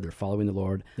Lord, they're following the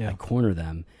Lord, I corner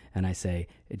them and I say,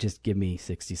 just give me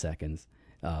 60 seconds.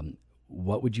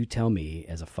 What would you tell me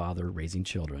as a father raising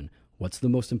children? What's the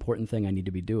most important thing I need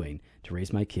to be doing to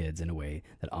raise my kids in a way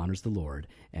that honors the Lord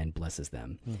and blesses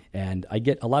them? And I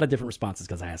get a lot of different responses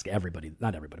because I ask everybody,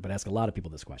 not everybody, but I ask a lot of people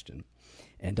this question.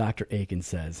 And Dr. Aiken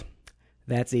says,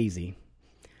 that's easy.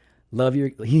 Love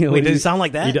your... Wait, does he sound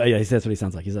like that? Yeah, that's what he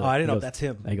sounds like. He's I didn't know if that's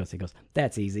him. He goes,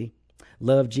 that's easy.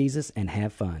 Love Jesus and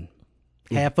have fun.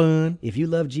 Have fun. If you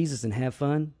love Jesus and have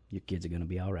fun, your kids are going to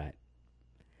be all right.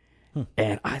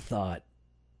 And I thought,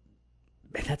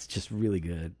 man, that's just really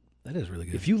good. That is really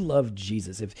good. If you love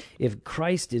Jesus, if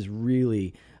Christ is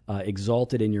really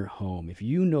exalted in your home, if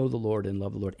you know the Lord and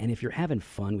love the Lord, and if you're having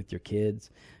fun with your kids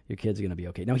are going to be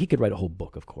okay. Now, he could write a whole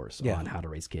book, of course, on how to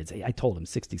raise kids. I told him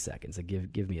 60 seconds.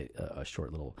 Give me a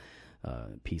short little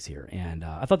piece here. And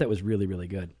I thought that was really, really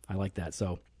good. I like that.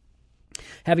 So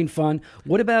having fun.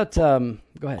 What about, go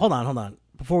ahead. Hold on.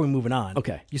 Before we move on.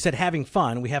 Okay. You said having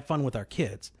fun. We have fun with our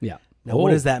kids. Yeah. Now,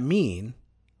 what does that mean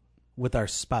with our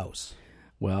spouse?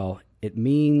 Well, it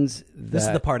means that... This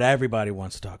is the part everybody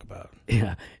wants to talk about.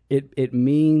 Yeah. It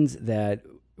means that...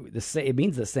 It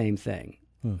means the same thing.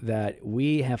 That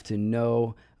we have to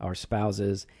know our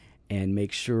spouses and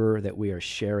make sure that we are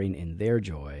sharing in their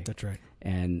joy. That's right.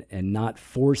 And not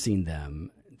forcing them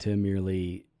to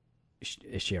merely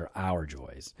share our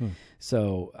joys.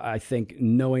 So I think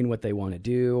knowing what they want to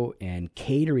do and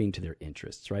catering to their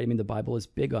interests, right? I mean, the Bible is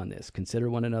big on this. Consider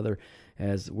one another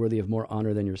as worthy of more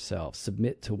honor than yourself.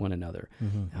 Submit to one another.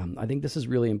 I think this is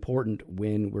really important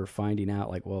when we're finding out,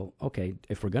 like, well, okay,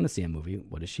 if we're going to see a movie,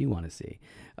 what does she want to see?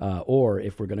 Or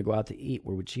if we're going to go out to eat,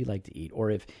 where would she like to eat? Or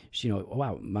if she,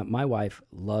 wow, my wife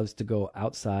loves to go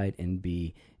outside and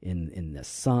be in the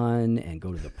sun and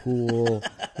go to the pool.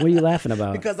 What are you laughing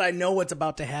about? Because I know what's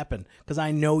about to happen. Because I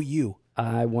know you.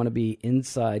 I want to be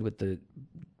inside with the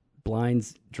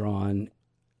blinds drawn,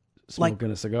 smoking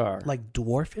a cigar. Like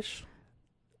dwarfish?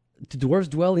 Do dwarves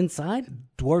dwell inside?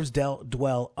 Dwarves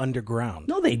dwell underground.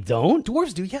 No, they don't.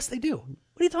 Dwarves do. Yes, they do.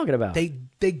 What are you talking about?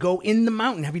 They go in the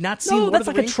mountain. Have you not seen? No, Lord that's of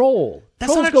the like Rings? a troll.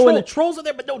 That's Trolls not a go troll. in Trolls are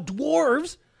there, but no,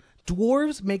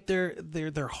 dwarves make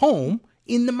their home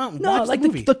in the mountain. No, Watch like the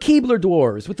movie. the Keebler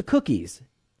dwarves with the cookies.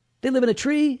 They live in a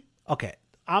tree. Okay,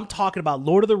 I'm talking about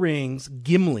Lord of the Rings.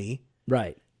 Gimli.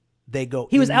 Right. They go.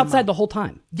 He was in outside mountain. the whole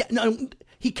time. Yeah, no,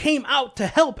 he came out to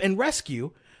help and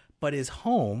rescue, but his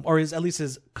home, or at least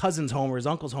his cousin's home, or his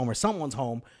uncle's home, or someone's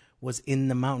home, was in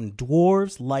the mountain.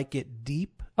 Dwarves like it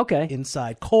deep. Okay.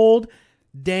 Inside, cold,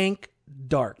 dank,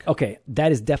 dark. Okay,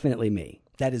 that is definitely me.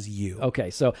 That is you. Okay,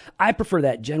 so I prefer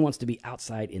that. Jen wants to be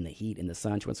outside in the heat, in the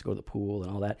sun. She wants to go to the pool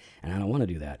and all that, and I don't want to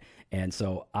do that. And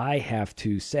so I have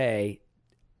to say,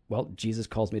 well, Jesus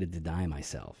calls me to deny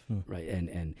myself, right?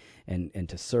 And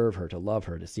to serve her, to love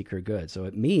her, to seek her good. So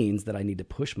it means that I need to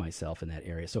push myself in that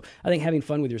area. So I think having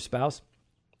fun with your spouse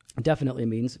definitely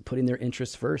means putting their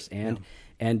interests first and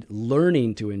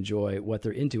learning to enjoy what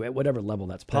they're into at whatever level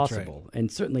that's possible. Right. And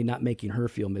certainly not making her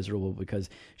feel miserable because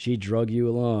she dragged you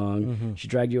along. She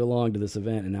dragged you along to this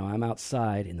event, and now I'm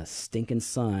outside in the stinking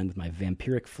sun with my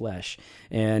vampiric flesh,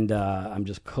 and I'm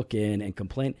just cooking and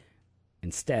complaining.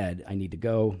 Instead, I need to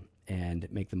go and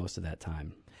make the most of that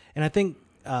time. And I think,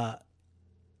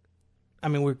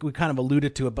 we kind of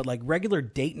alluded to it, but like regular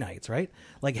date nights, right?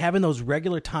 Like having those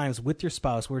regular times with your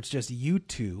spouse where it's just you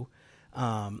two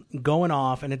going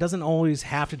off, and it doesn't always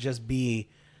have to just be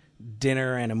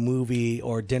dinner and a movie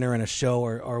or dinner and a show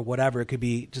or whatever. It could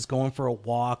be just going for a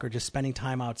walk or just spending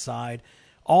time outside,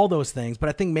 all those things. But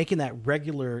I think making that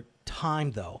regular time,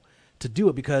 though, to do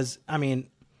it, because,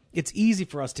 it's easy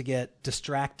for us to get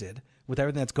distracted with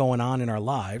everything that's going on in our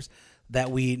lives that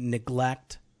we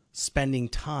neglect spending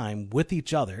time with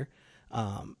each other.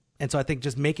 And so I think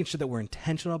just making sure that we're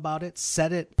intentional about it,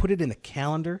 set it, put it in the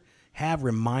calendar, have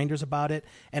reminders about it.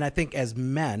 And I think as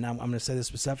men, I'm going to say this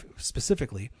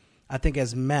specifically, I think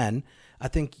as men, I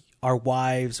think our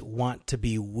wives want to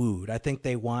be wooed. I think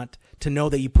they want to know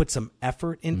that you put some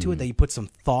effort into it, that you put some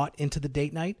thought into the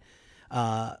date night.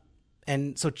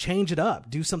 And so change it up.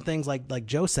 Do some things like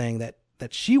Joe's saying that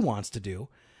she wants to do,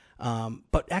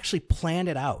 but actually plan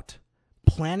it out.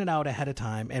 Plan it out ahead of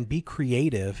time and be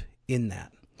creative in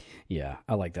that. Yeah,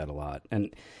 I like that a lot.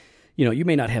 And, you know, you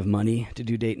may not have money to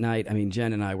do date night. I mean,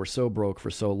 Jen and I were so broke for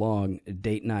so long.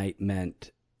 Date night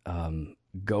meant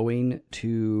going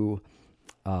to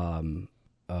Blockbuster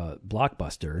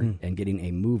and getting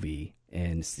a movie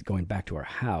and going back to our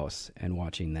house and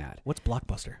watching that. What's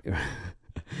Blockbuster?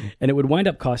 And it would wind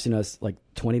up costing us like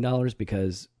 $20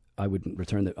 because I wouldn't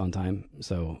return it on time.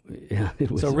 So yeah, it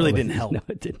really didn't help. No,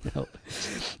 it didn't help.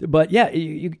 But yeah,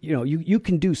 you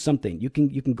can do something. You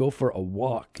can go for a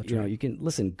walk. That's you know, right. you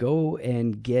can go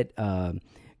and get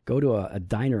go to a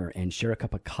diner and share a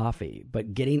cup of coffee.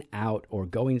 But getting out or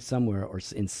going somewhere or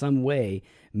in some way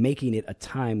making it a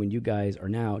time when you guys are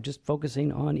now just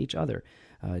focusing on each other.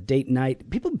 Date night.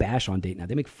 People bash on date night.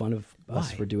 They make fun of us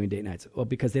Why? for doing date nights. Well,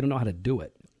 because they don't know how to do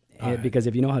it. All right. Because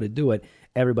if you know how to do it,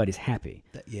 everybody's happy.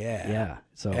 Yeah.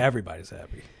 So Everybody's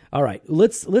happy. all right,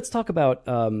 let's talk about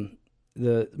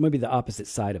maybe the opposite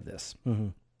side of this. Mm-hmm.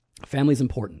 Family's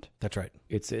important. That's right.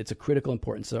 It's a critical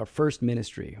importance. It's our first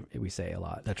ministry, we say a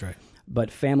lot. That's right.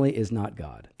 But family is not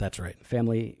God. That's right.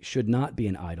 Family should not be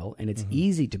an idol, and it's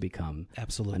easy to become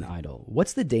Absolutely. an idol.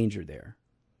 What's the danger there?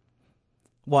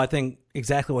 Well, I think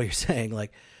exactly what you're saying,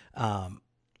 like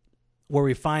where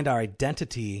we find our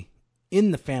identity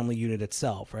in the family unit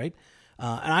itself, right?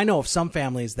 And I know of some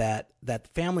families that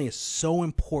family is so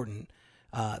important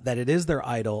that it is their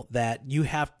idol, that you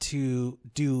have to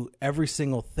do every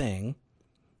single thing,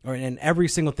 and every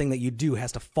single thing that you do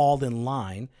has to fall in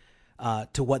line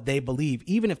to what they believe,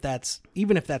 even if that's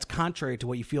contrary to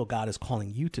what you feel God is calling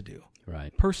you to do,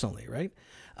 Right. personally, right?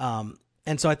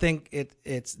 And so I think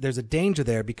there's a danger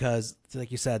there because,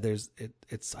 like you said,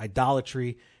 it's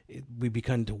idolatry. We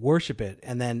begin to worship it,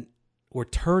 and then we're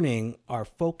turning our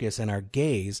focus and our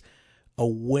gaze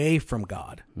away from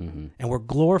God, and we're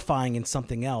glorifying in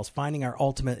something else, finding our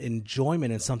ultimate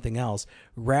enjoyment in something else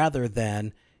rather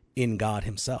than in God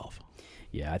Himself.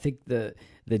 Yeah, I think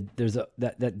there's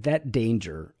that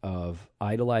danger of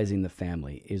idolizing the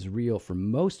family is real for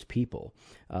most people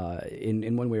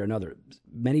in one way or another.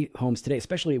 Many homes today,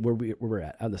 especially where we're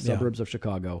at, the suburbs of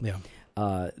Chicago,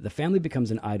 the family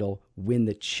becomes an idol when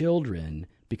the children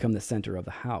become the center of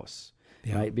the house,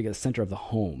 right? Because the center of the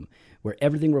home, where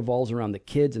everything revolves around the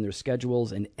kids and their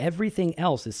schedules, and everything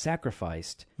else is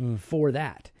sacrificed for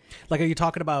that. Like, are you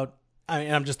talking about?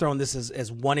 I'm just throwing this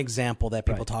as one example that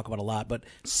people talk about a lot, but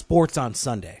sports on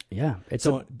Sunday. Yeah, it's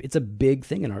a big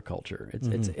thing in our culture.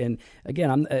 It's and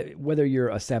again, whether you're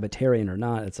a Sabbatarian or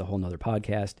not, it's a whole nother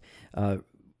podcast.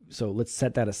 So let's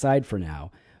set that aside for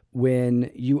now.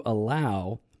 When you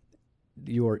allow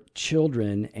your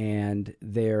children and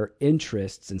their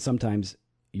interests, and sometimes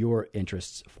your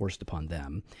interests forced upon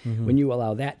them, when you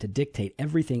allow that to dictate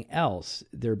everything else,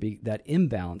 that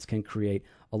imbalance can create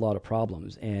a lot of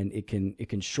problems, and it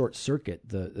can short circuit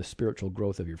the spiritual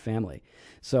growth of your family.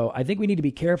 So I think we need to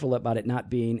be careful about it not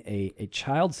being a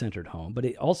child-centered home, but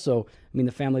it also,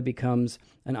 the family becomes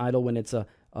an idol when it's a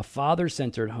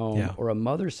father-centered home or a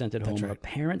mother-centered home or a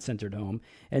parent-centered home.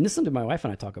 And this is something my wife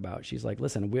and I talk about. She's like,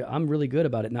 listen, I'm really good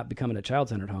about it not becoming a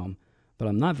child-centered home, but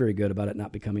I'm not very good about it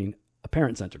not becoming a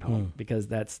parent-centered home, because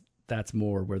that's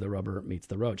more where the rubber meets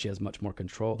the road. She has much more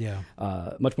control,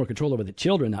 much more control over the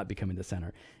children not becoming the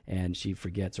center. And she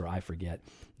forgets, or I forget,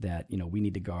 that, we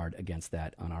need to guard against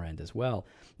that on our end as well.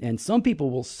 And some people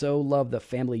will so love the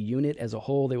family unit as a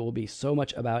whole, they will be so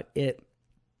much about it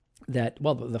that,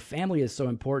 well, the family is so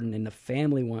important and the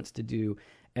family wants to do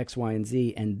X, Y, and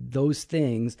Z. And those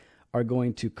things are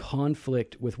going to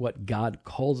conflict with what God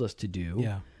calls us to do.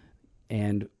 Yeah.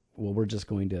 And, well, we're just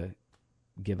going to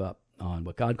give up on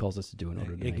what God calls us to do in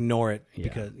order to ignore it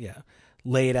because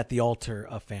lay it at the altar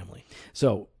of family.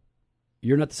 So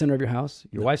you're not the center of your house.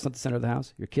 Your wife's not the center of the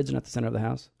house. Your kids are not the center of the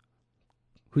house.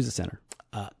 Who's the center?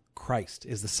 Christ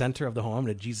is the center of the home. I'm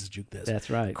going to Jesus juke this. That's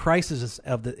right. Christ is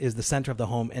the center of the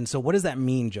home. And so what does that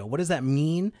mean, Joe? What does that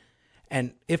mean?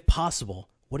 And if possible,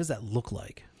 what does that look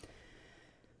like?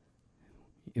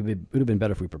 It would have been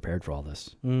better if we prepared for all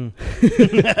this.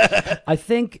 I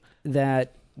think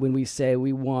that when we say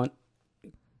we want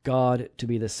God to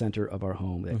be the center of our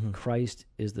home, that Christ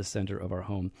is the center of our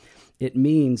home, it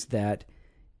means that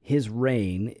His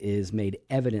reign is made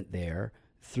evident there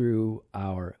through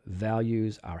our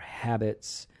values, our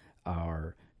habits,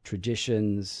 our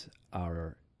traditions,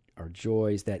 our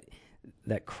joys,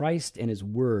 that Christ and His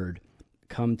Word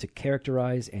come to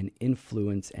characterize and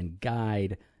influence and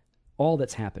guide all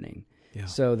that's happening. Yeah.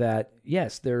 So that,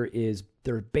 yes, there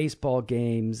are baseball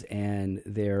games, and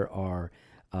there are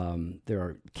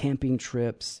camping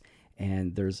trips,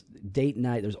 and there's date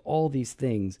night, there's all these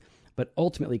things, but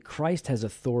ultimately Christ has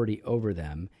authority over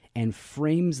them and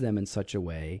frames them in such a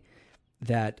way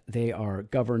that they are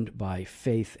governed by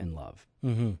faith and love.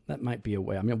 Mm-hmm. That might be a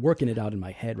way. I mean, I'm working it out in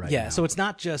my head right now. Yeah, so it's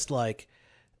not just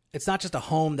a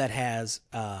home that has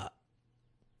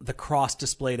the cross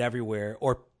displayed everywhere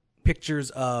or pictures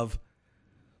of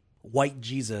white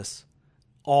Jesus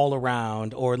all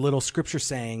around or little scripture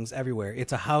sayings everywhere.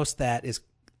 It's a house that is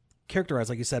characterized,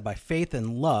 like you said, by faith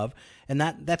and love, and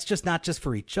that's just not just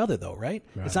for each other, though, right?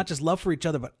 It's not just love for each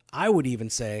other, but I would even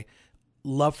say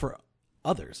love for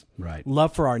others, right?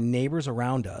 Love for our neighbors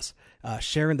around us,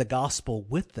 sharing the gospel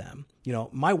with them. You know,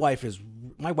 my wife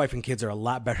and kids are a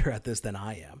lot better at this than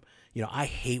I am. You know, I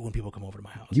hate when people come over to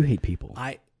my house. You hate people.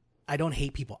 I don't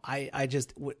hate people. I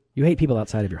just... You hate people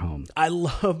outside of your home. I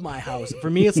love my house. For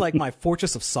me, it's like my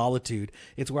fortress of solitude.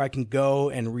 It's where I can go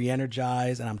and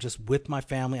re-energize, and I'm just with my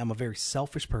family. I'm a very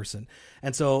selfish person.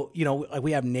 And so, you know,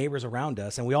 we have neighbors around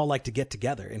us, and we all like to get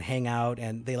together and hang out,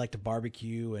 and they like to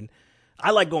barbecue, and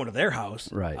I like going to their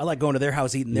house. Right. I like going to their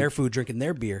house, eating their food, drinking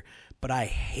their beer. But I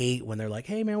hate when they're like,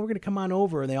 hey, man, we're going to come on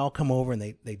over, and they all come over, and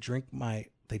they drink my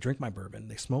bourbon,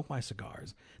 they smoke my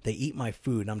cigars, they eat my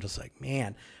food, and I'm just like,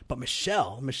 man. But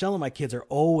Michelle and my kids are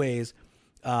always,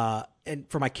 and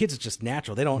for my kids, it's just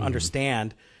natural. They don't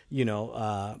understand, you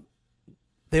know,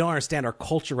 they don't understand our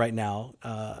culture right now,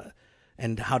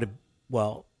 and how to,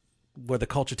 well, where the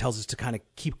culture tells us to kind of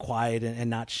keep quiet and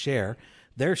not share.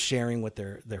 They're sharing with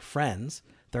their friends.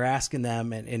 They're asking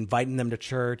them and inviting them to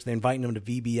church. They're inviting them to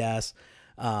VBS.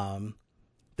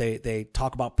 They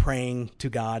talk about praying to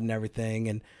God and everything,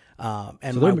 and so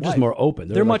they're just more open.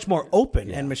 They're much more open,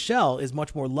 yeah. And Michelle is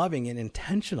much more loving and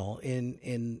intentional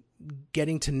in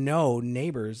getting to know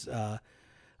neighbors,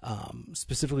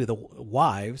 specifically the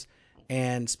wives,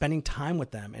 and spending time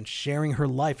with them and sharing her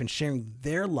life and sharing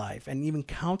their life and even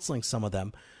counseling some of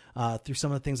them through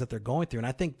some of the things that they're going through. And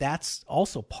I think that's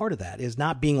also part of that is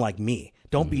not being like me.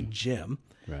 Don't be Jim,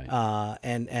 right?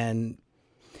 And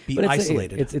be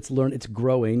isolated. It's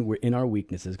growing. We're in our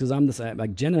weaknesses because I'm the same.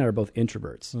 Like Jen and I are both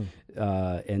introverts,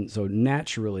 and so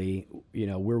naturally, you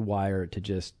know, we're wired to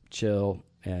just chill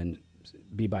and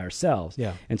be by ourselves.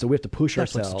 Yeah, and so we have to push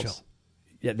ourselves.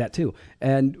 Yeah, that too,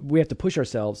 and we have to push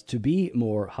ourselves to be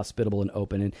more hospitable and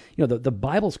open. And you know, the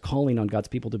Bible's calling on God's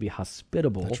people to be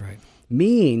hospitable. That's right.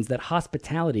 Means that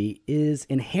hospitality is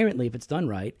inherently, if it's done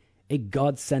right, a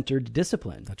God-centered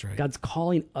discipline. That's right. God's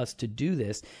calling us to do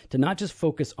this, to not just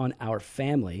focus on our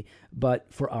family, but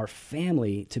for our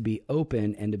family to be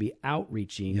open and to be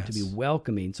outreaching, yes. to be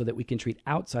welcoming, so that we can treat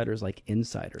outsiders like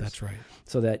insiders. That's right.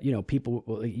 So that, you know, people,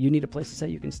 you need a place to say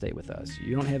you can stay with us.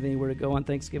 You don't have anywhere to go on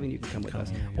Thanksgiving, you can come with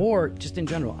us. Yeah. Or just in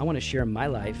general, I want to share my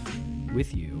life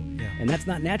with you. Yeah. And that's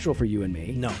not natural for you and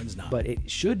me. No, it's not. But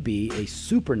it should be a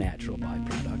supernatural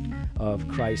byproduct of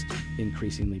Christ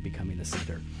increasingly becoming the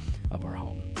center of our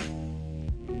home.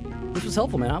 This was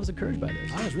helpful, man. I was encouraged by this.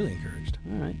 I was really encouraged.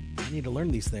 All right. I need to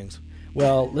learn these things.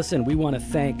 Well, listen, we want to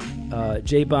thank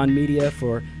J-Bond Media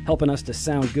for helping us to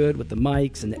sound good with the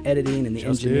mics and the editing and the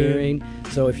engineering.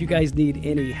 So if you guys need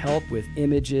any help with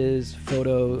images,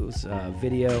 photos,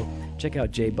 video, check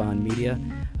out J-Bond Media.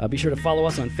 Be sure to follow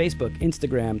us on Facebook,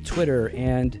 Instagram, Twitter,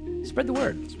 and spread the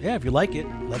word. Yeah, if you like it,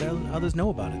 let others know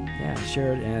about it. Yeah,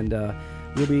 share it. And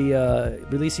we'll be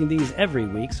releasing these every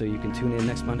week, so you can tune in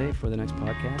next Monday for the next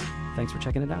podcast. Thanks for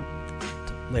checking it out.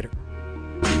 Later.